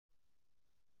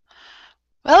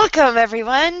Welcome,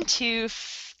 everyone, to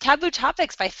Taboo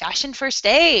Topics by Fashion First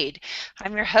Aid.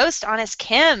 I'm your host, Honest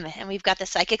Kim, and we've got the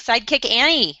psychic sidekick,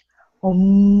 Annie.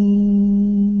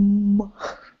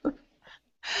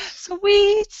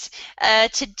 Sweet!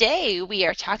 Today, we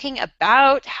are talking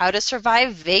about how to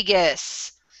survive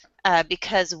Vegas,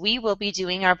 because we will be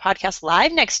doing our podcast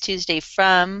live next Tuesday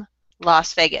from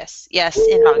Las Vegas. Yes,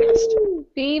 in August.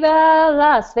 Viva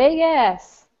Las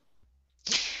Vegas!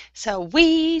 So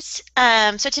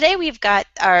today we've got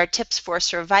our tips for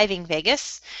surviving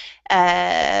Vegas.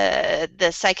 The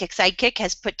Psychic Sidekick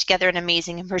has put together an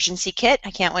amazing emergency kit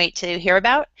I can't wait to hear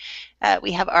about.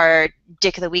 We have our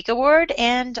Dick of the Week award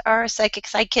and our Psychic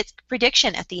Sidekick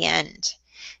prediction at the end.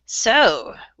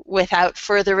 So, without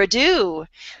further ado,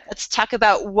 let's talk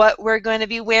about what we're going to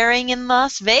be wearing in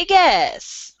Las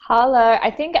Vegas. Holla!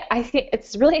 I think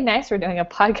it's really nice we're doing a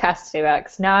podcast today about it,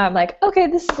 because now I'm like, okay,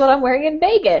 this is what I'm wearing in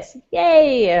Vegas.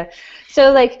 Yay!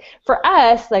 So, for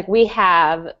us, we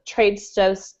have trade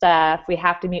show stuff. We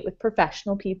have to meet with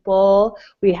professional people.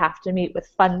 We have to meet with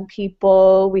fun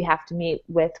people. We have to meet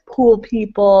with pool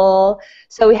people.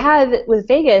 So with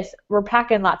Vegas, we're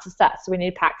packing lots of stuff. So we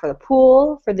need to pack for the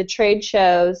pool, for the trade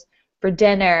shows, for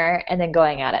dinner, and then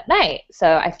going out at night.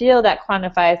 So I feel that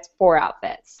quantifies 4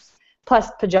 outfits.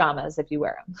 Plus pajamas if you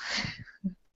wear them.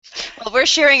 Well, we're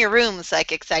sharing a room,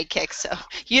 Psychic Sidekick, so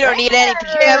you don't need any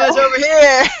pajamas over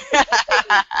here.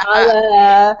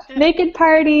 Naked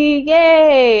party,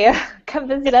 yay! Come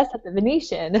visit us at the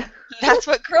Venetian. That's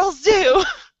what girls do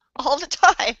all the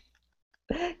time.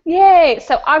 Yay!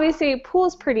 So obviously,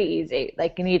 pool's pretty easy.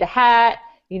 You need a hat,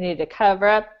 you need to cover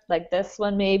up, like this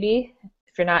one maybe,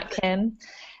 if you're not Kim.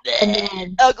 And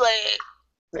then, ugly.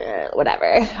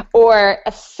 Whatever, or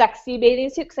a sexy bathing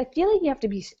suit, because I feel like you have to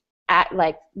be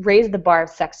raise the bar of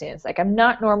sexiness. I'm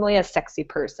not normally a sexy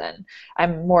person.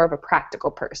 I'm more of a practical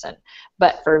person.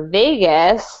 But for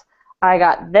Vegas, I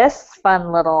got this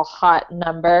fun little hot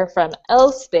number from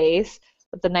L Space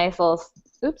with the nice little,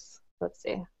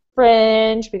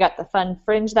 fringe. We got the fun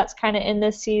fringe that's kind of in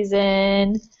this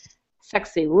season.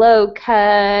 Sexy low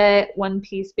cut,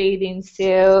 one-piece bathing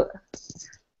suit.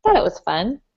 Thought it was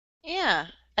fun. Yeah.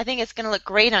 I think it's going to look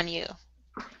great on you.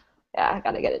 Yeah, I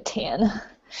got to get a tan.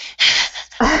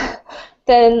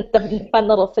 Then the fun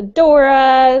little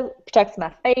fedora, protects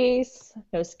my face,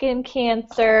 no skin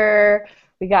cancer.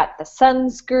 We got the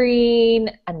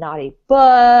sunscreen, a naughty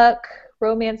book,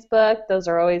 romance book. Those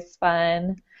are always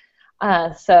fun.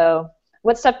 So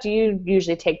what stuff do you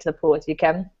usually take to the pool with you,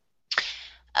 Kim?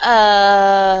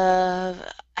 I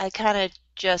kind of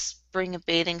just bring a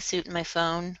bathing suit and my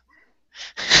phone.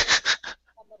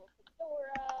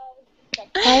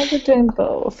 I was doing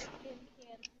both.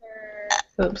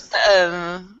 Oops.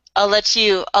 I'll let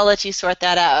you sort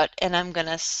that out, and I'm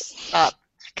gonna stop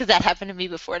because that happened to me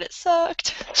before and it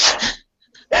sucked.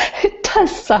 It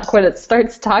does suck when it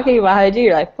starts talking behind you.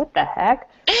 You're like, what the heck?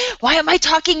 Why am I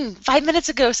talking 5 minutes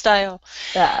ago style?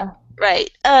 Yeah. Right.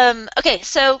 Okay,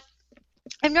 so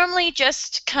I'm normally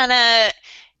just kind of,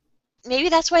 maybe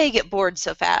that's why I get bored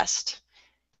so fast.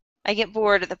 I get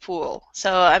bored at the pool,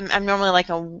 so I'm normally like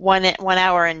a one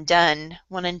and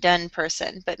done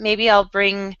person. But maybe I'll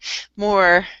bring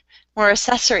more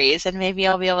accessories, and maybe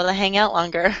I'll be able to hang out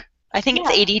longer. I think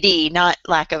it's ADD, not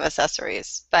lack of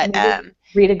accessories. But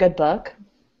read a good book.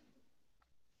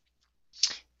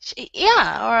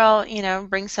 Yeah, or I'll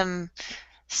bring some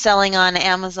selling on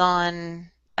Amazon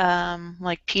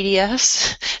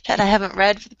PDFs that I haven't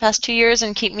read for the past 2 years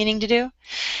and keep meaning to do.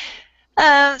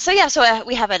 So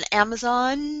we have an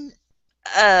Amazon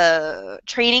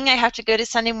training I have to go to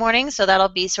Sunday morning, so that'll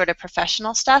be sort of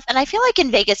professional stuff. And I feel like in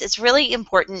Vegas it's really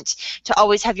important to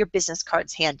always have your business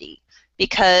cards handy,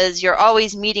 because you're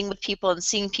always meeting with people and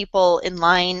seeing people in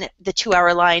line, the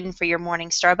 2-hour line for your morning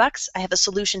Starbucks. I have a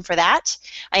solution for that.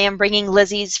 I am bringing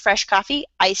Lizzie's Fresh Coffee,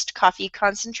 iced coffee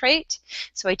concentrate,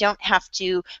 so I don't have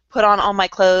to put on all my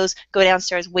clothes, go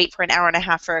downstairs, wait for an hour and a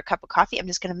half for a cup of coffee. I'm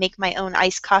just going to make my own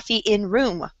iced coffee in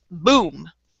room. Boom.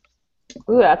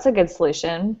 Ooh, that's a good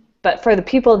solution. But for the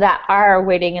people that are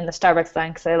waiting in the Starbucks line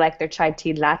because they like their chai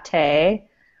tea latte,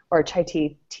 or chai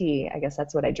tea, I guess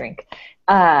that's what I drink,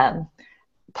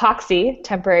 epoxy,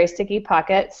 temporary sticky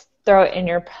pockets, throw it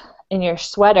in your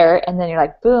sweater, and then you're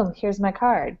like, boom, here's my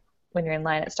card when you're in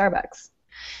line at Starbucks.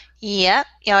 Yep,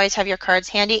 you always have your cards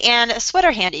handy and a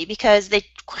sweater handy, because they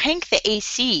crank the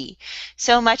AC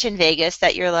so much in Vegas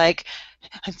that you're like,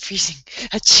 I'm freezing,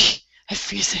 achoo, I'm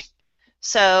freezing.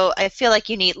 So I feel like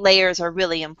layers are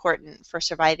really important for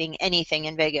surviving anything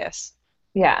in Vegas.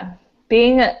 Yeah,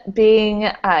 being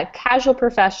a casual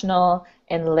professional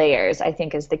in layers, I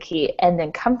think, is the key. And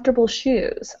then comfortable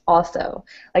shoes also.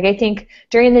 Like, I think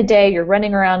during the day, you're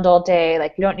running around all day.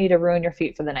 Like, you don't need to ruin your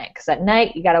feet for the night, because at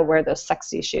night, you got to wear those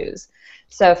sexy shoes.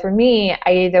 So for me,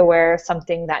 I either wear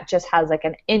something that just has like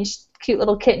an inch cute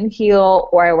little kitten heel,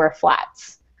 or I wear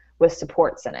flats with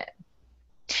supports in it.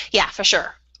 Yeah, for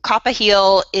sure. Coppa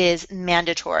heel is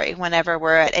mandatory whenever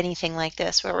we're at anything like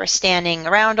this where we're standing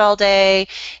around all day.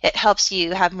 It helps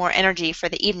you have more energy for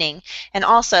the evening. And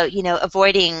also,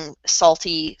 avoiding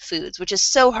salty foods, which is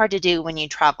so hard to do when you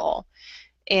travel.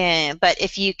 But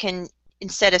if you can,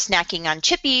 instead of snacking on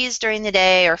chippies during the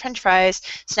day or French fries,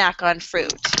 snack on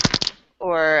fruit.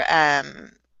 Or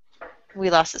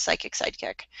we lost the psychic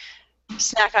sidekick.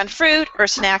 Snack on fruit or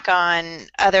snack on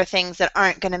other things that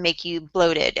aren't going to make you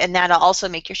bloated, and that'll also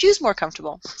make your shoes more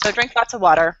comfortable. So drink lots of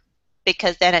water,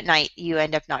 because then at night you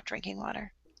end up not drinking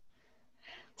water.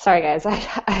 Sorry guys,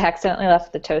 I accidentally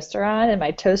left the toaster on and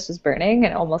my toast was burning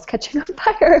and almost catching on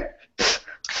fire.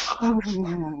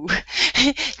 Ooh.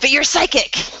 But you're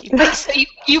psychic. So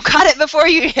you caught it before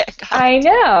you got it. I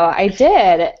know, I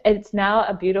did. It's now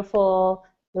a beautiful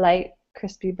light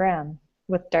crispy brown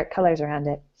with dark colors around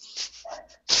it.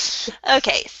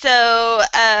 Okay, so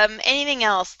anything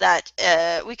else that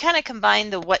we kind of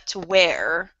combined the what to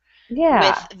wear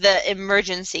with the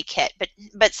emergency kit,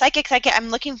 but psychic, I'm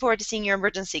looking forward to seeing your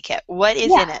emergency kit. What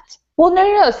is in it? Well,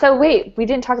 no. So wait, we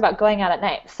didn't talk about going out at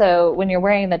night. So when you're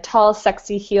wearing the tall,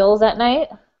 sexy heels at night,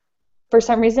 for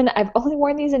some reason, I've only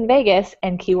worn these in Vegas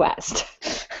and Key West.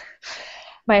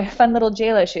 My fun little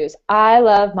JLo shoes. I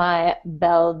love my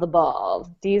Belle the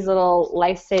Ball. These little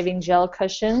life-saving gel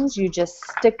cushions, you just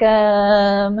stick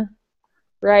them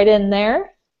right in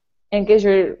there and gives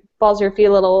your balls your feet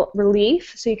a little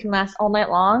relief so you can last all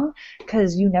night long,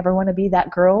 because you never want to be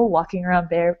that girl walking around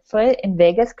barefoot in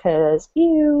Vegas, because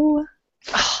ew.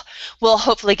 Oh, we'll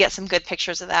hopefully get some good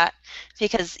pictures of that,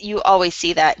 because you always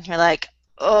see that and you're like,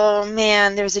 oh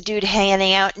man, there's a dude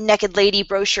hanging out naked lady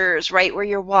brochures right where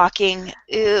you're walking.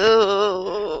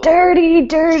 Ew. Dirty.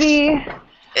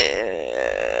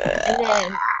 And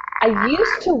then I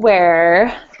used to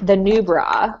wear the new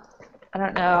bra. I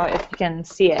don't know if you can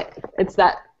see it. It's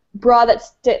that bra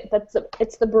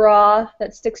it's the bra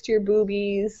that sticks to your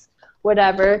boobies,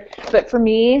 whatever. But for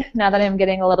me, now that I'm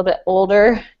getting a little bit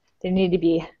older, they need to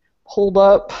be pulled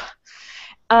up.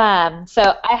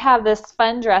 So I have this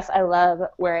fun dress I love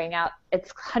wearing out.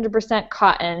 It's 100%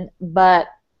 cotton, but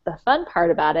the fun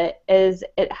part about it is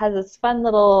it has this fun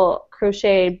little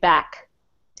crochet back.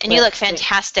 And you look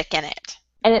fantastic in it.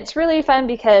 And it's really fun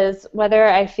because whether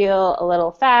I feel a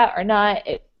little fat or not,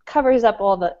 it covers up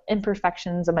all the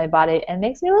imperfections of my body and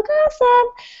makes me look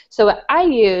awesome. So what I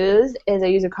use is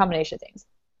a combination of things.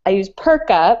 I use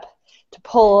Perk Up to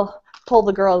pull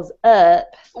the girls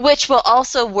up. Which will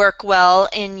also work well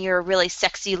in your really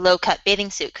sexy low-cut bathing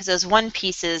suit, because those one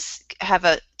pieces have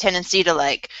a tendency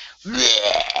to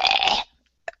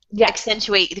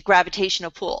accentuate the gravitational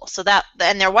pull. So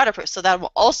and they're waterproof, so that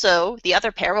will also, the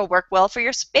other pair will work well for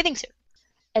your bathing suit.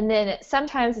 And then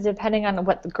sometimes, depending on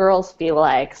what the girls feel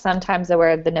like, sometimes I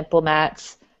wear the nipple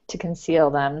mats to conceal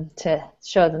them, to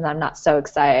show them I'm not so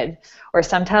excited. Or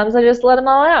sometimes I just let them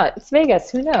all out. It's Vegas,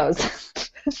 who knows?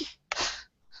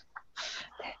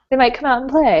 They might come out and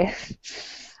play.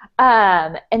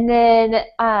 And then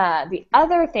the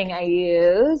other thing I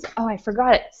use, I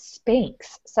forgot it,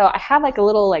 Spanx. So I have a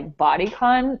little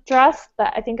bodycon dress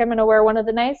that I think I'm going to wear one of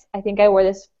the nights. I think I wore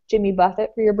this Jimmy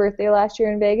Buffett for your birthday last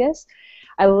year in Vegas.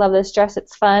 I love this dress.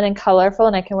 It's fun and colorful,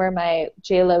 and I can wear my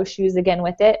JLo shoes again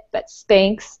with it. But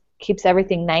Spanx keeps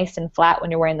everything nice and flat when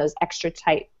you're wearing those extra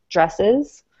tight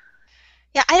dresses.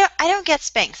 Yeah, I don't get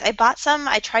Spanx. I bought some.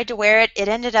 I tried to wear it. It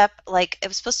ended up it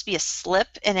was supposed to be a slip,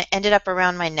 and it ended up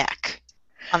around my neck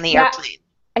on the airplane.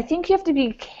 I think you have to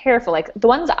be careful. The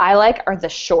ones I like are the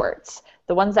shorts,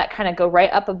 the ones that kind of go right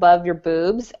up above your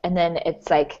boobs, and then it's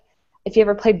if you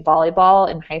ever played volleyball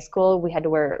in high school, we had to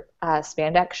wear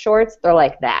spandex shorts. They're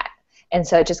like that. And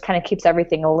so it just kind of keeps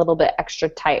everything a little bit extra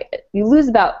tight.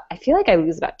 I feel like I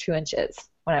lose about 2 inches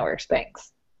when I wear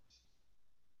Spanx.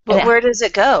 But where does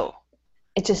it go?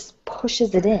 It just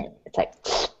pushes it in.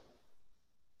 It's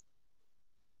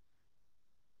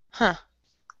huh.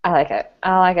 I like it.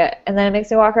 And then it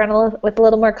makes me walk around with a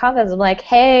little more confidence. I'm like,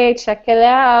 hey, check it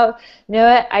out. You know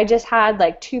what? I just had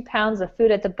 2 pounds of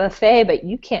food at the buffet, but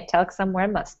you can't tell because I'm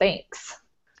wearing my Spanx.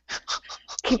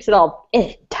 Keeps it all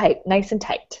tight, nice and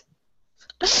tight.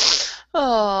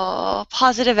 Oh,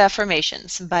 positive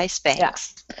affirmations by Yeah.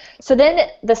 Spanx. So then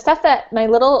the stuff that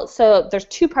so there's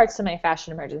two parts to my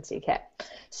fashion emergency kit.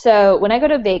 So when I go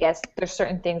to Vegas, there's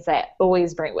certain things that I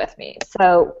always bring with me.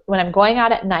 So when I'm going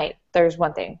out at night, there's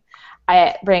one thing.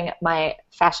 I bring my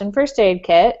fashion first aid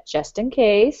kit just in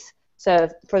case. So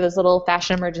for those little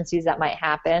fashion emergencies that might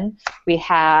happen, we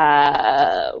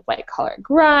have white collar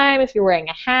grime if you're wearing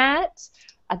a hat,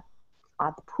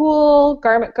 at the pool,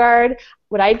 garment guard.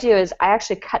 What I do is I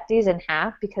actually cut these in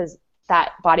half because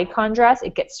that bodycon dress,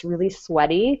 it gets really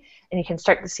sweaty and you can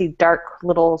start to see dark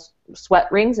little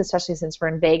sweat rings, especially since we're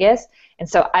in Vegas. And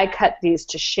so I cut these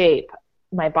to shape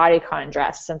my bodycon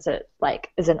dress since it like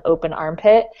is an open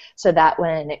armpit so that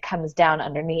when it comes down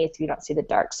underneath, you don't see the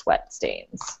dark sweat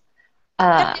stains.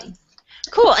 Okay.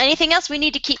 Cool. Anything else? We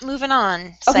need to keep moving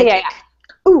on. Okay, Sidekick. yeah.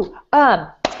 Ooh,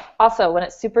 also, when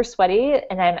it's super sweaty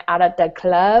and I'm out at the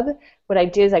club, what I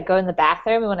do is I go in the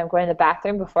bathroom, and when I'm going to the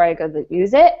bathroom before I go to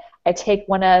use it, I take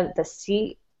one of the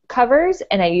seat covers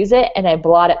and I use it and I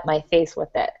blot up my face with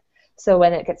it. So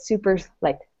when it gets super,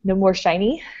 like, no more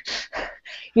shiny,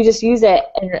 you just use it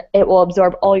and it will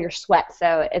absorb all your sweat.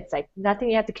 So it's like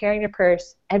nothing you have to carry in your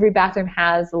purse. Every bathroom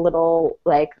has little,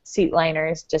 like, seat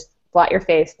liners. Just blot your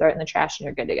face, throw it in the trash, and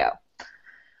you're good to go.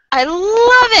 I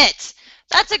love it.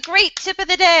 That's a great tip of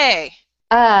the day.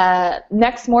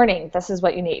 Next morning, this is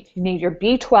what you need. You need your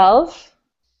B12.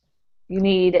 You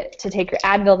need to take your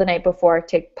Advil the night before.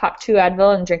 Pop 2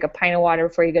 Advil and drink a pint of water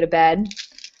before you go to bed.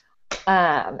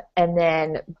 And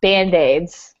then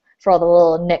Band-Aids for all the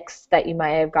little nicks that you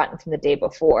might have gotten from the day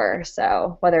before.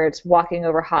 So whether it's walking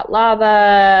over hot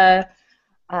lava,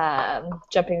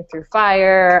 jumping through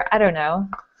fire, I don't know.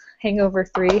 Hangover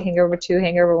 3, Hangover 2,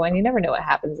 Hangover 1. You never know what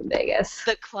happens in Vegas.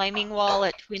 The climbing wall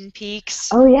at Twin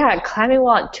Peaks. Oh, yeah, climbing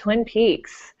wall at Twin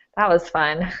Peaks. That was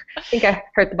fun. I think I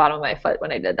hurt the bottom of my foot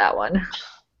when I did that one.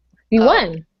 You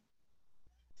won.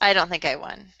 I don't think I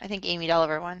won. I think Amy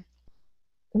Dolliver won.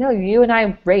 No, you and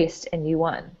I raced, and you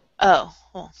won. Oh,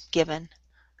 well, given.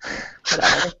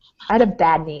 Whatever. I had a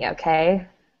bad knee, okay?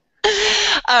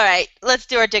 All right, let's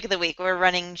do our Dick of the Week. We're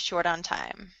running short on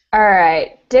time. All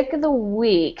right, Dick of the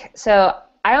Week. So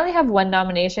I only have one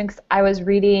nomination because I was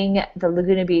reading the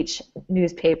Laguna Beach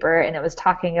newspaper and it was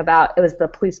talking about, it was the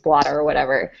police blotter or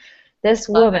whatever. This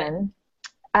woman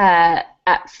at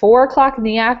 4 o'clock in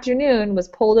the afternoon was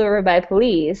pulled over by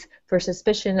police for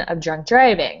suspicion of drunk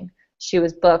driving. She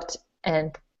was booked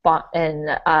and had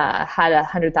a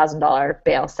 $100,000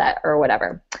 bail set or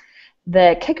whatever.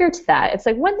 The kicker to that, it's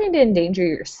like one thing to endanger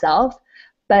yourself,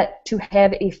 but to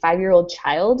have a 5-year-old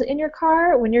child in your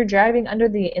car when you're driving under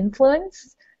the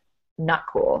influence, not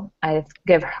cool. I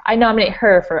nominate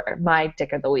her for my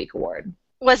Dick of the Week award.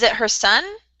 Was it her son?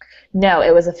 No,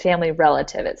 it was a family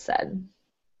relative, it said.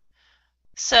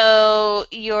 So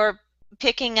you're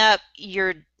picking up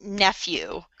your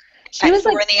nephew She was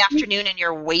 4 like, in the afternoon and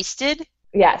you're wasted?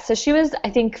 Yeah, so she was, I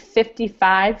think,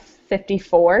 55,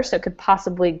 54, so it could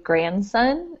possibly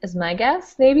grandson is my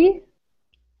guess, maybe.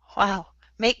 Wow.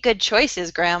 Make good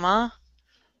choices, Grandma.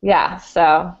 Yeah,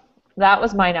 so that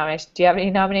was my nomination. Do you have any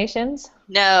nominations?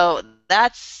 No,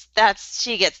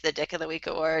 she gets the Dick of the Week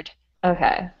award.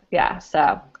 Okay, yeah,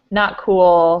 so not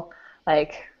cool.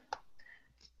 Like,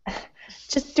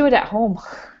 just do it at home.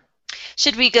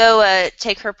 Should we go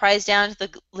take her prize down to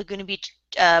the Laguna Beach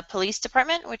Police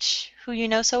Department, who you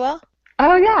know so well?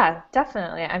 Oh, yeah,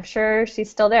 definitely. I'm sure she's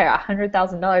still there.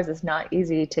 $100,000 is not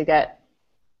easy to get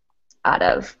out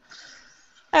of.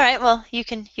 All right, well, you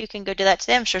can go do that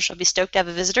today. I'm sure she'll be stoked to have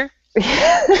a visitor.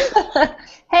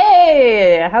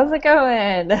 Hey, how's it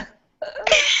going?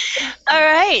 All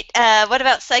right. What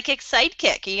about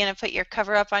Sidekick? Are you going to put your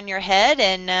cover up on your head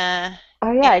and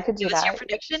oh, yeah, I could do that. Your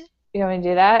prediction? You want me to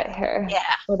do that? Here.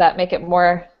 Yeah. Will that make it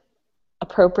more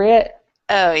appropriate?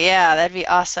 Oh, yeah, that'd be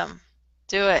awesome.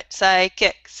 Do it.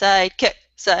 Sidekick, sidekick,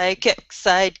 sidekick,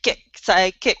 sidekick,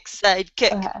 sidekick,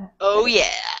 sidekick. Okay. Oh, yeah.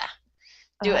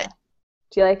 Do it.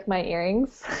 Do you like my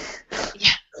earrings? Yeah.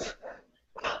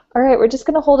 All right, we're just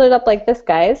going to hold it up like this,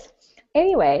 guys.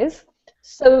 Anyways,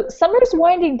 so summer's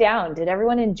winding down. Did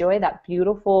everyone enjoy that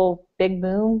beautiful big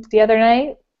moon the other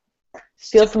night?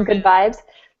 Feel some good vibes?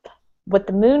 What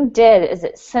the moon did is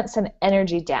it sent some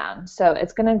energy down. So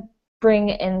it's going to bring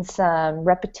in some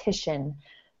repetition,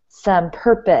 some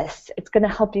purpose. It's going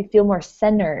to help you feel more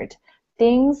centered.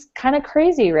 Things kind of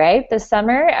crazy, right? This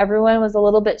summer, everyone was a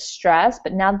little bit stressed,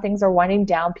 but now things are winding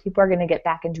down. People are going to get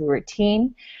back into a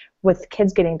routine with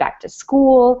kids getting back to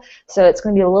school. So it's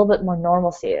going to be a little bit more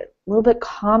normalcy, a little bit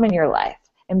calm in your life.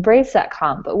 Embrace that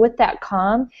calm. But with that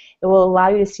calm, it will allow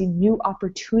you to see new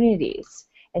opportunities.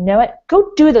 And you know what?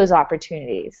 Go do those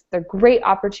opportunities. They're great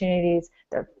opportunities.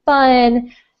 They're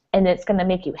fun. And it's going to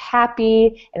make you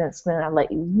happy, and it's going to let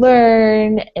you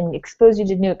learn and expose you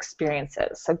to new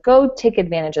experiences. So go take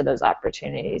advantage of those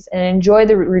opportunities and enjoy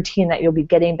the routine that you'll be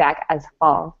getting back as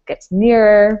fall gets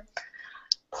nearer.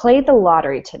 Play the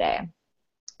lottery today.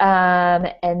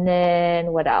 And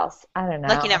then what else? I don't know.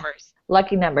 Lucky numbers.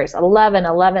 Lucky numbers. 11,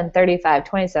 11, 35,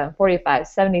 27, 45,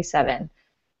 77,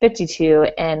 52,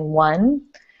 and 1.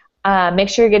 Make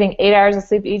sure you're getting 8 hours of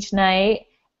sleep each night,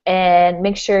 and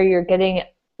make sure you're getting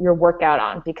your workout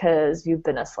on because you've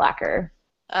been a slacker.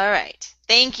 All right.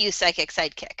 Thank you, Psychic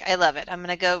Sidekick. I love it. I'm going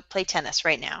to go play tennis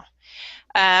right now.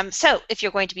 So if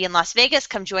you're going to be in Las Vegas,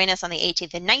 come join us on the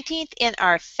 18th and 19th in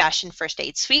our Fashion First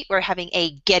Aid Suite. We're having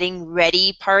a getting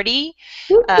ready party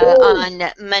on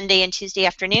Monday and Tuesday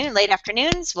afternoon, late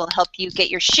afternoons. We'll help you get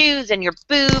your shoes and your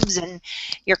boobs and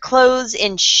your clothes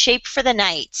in shape for the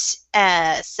night.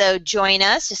 So join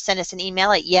us. Just send us an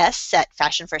email at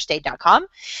yes@fashionfirstaid.com.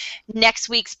 Next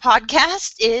week's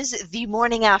podcast is the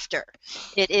morning after.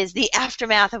 It is the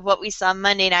aftermath of what we saw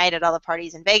Monday night at all the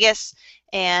parties in Vegas,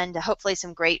 and hopefully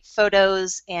some great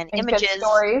photos and images.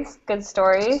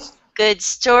 Good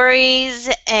stories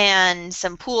and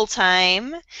some pool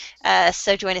time.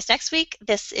 So join us next week.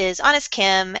 This is Honest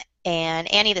Kim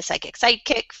and Annie, the Psychic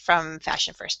Sidekick from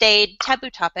Fashion First Aid,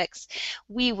 Taboo Topics.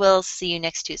 We will see you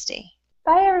next Tuesday.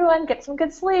 Bye, everyone. Get some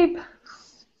good sleep.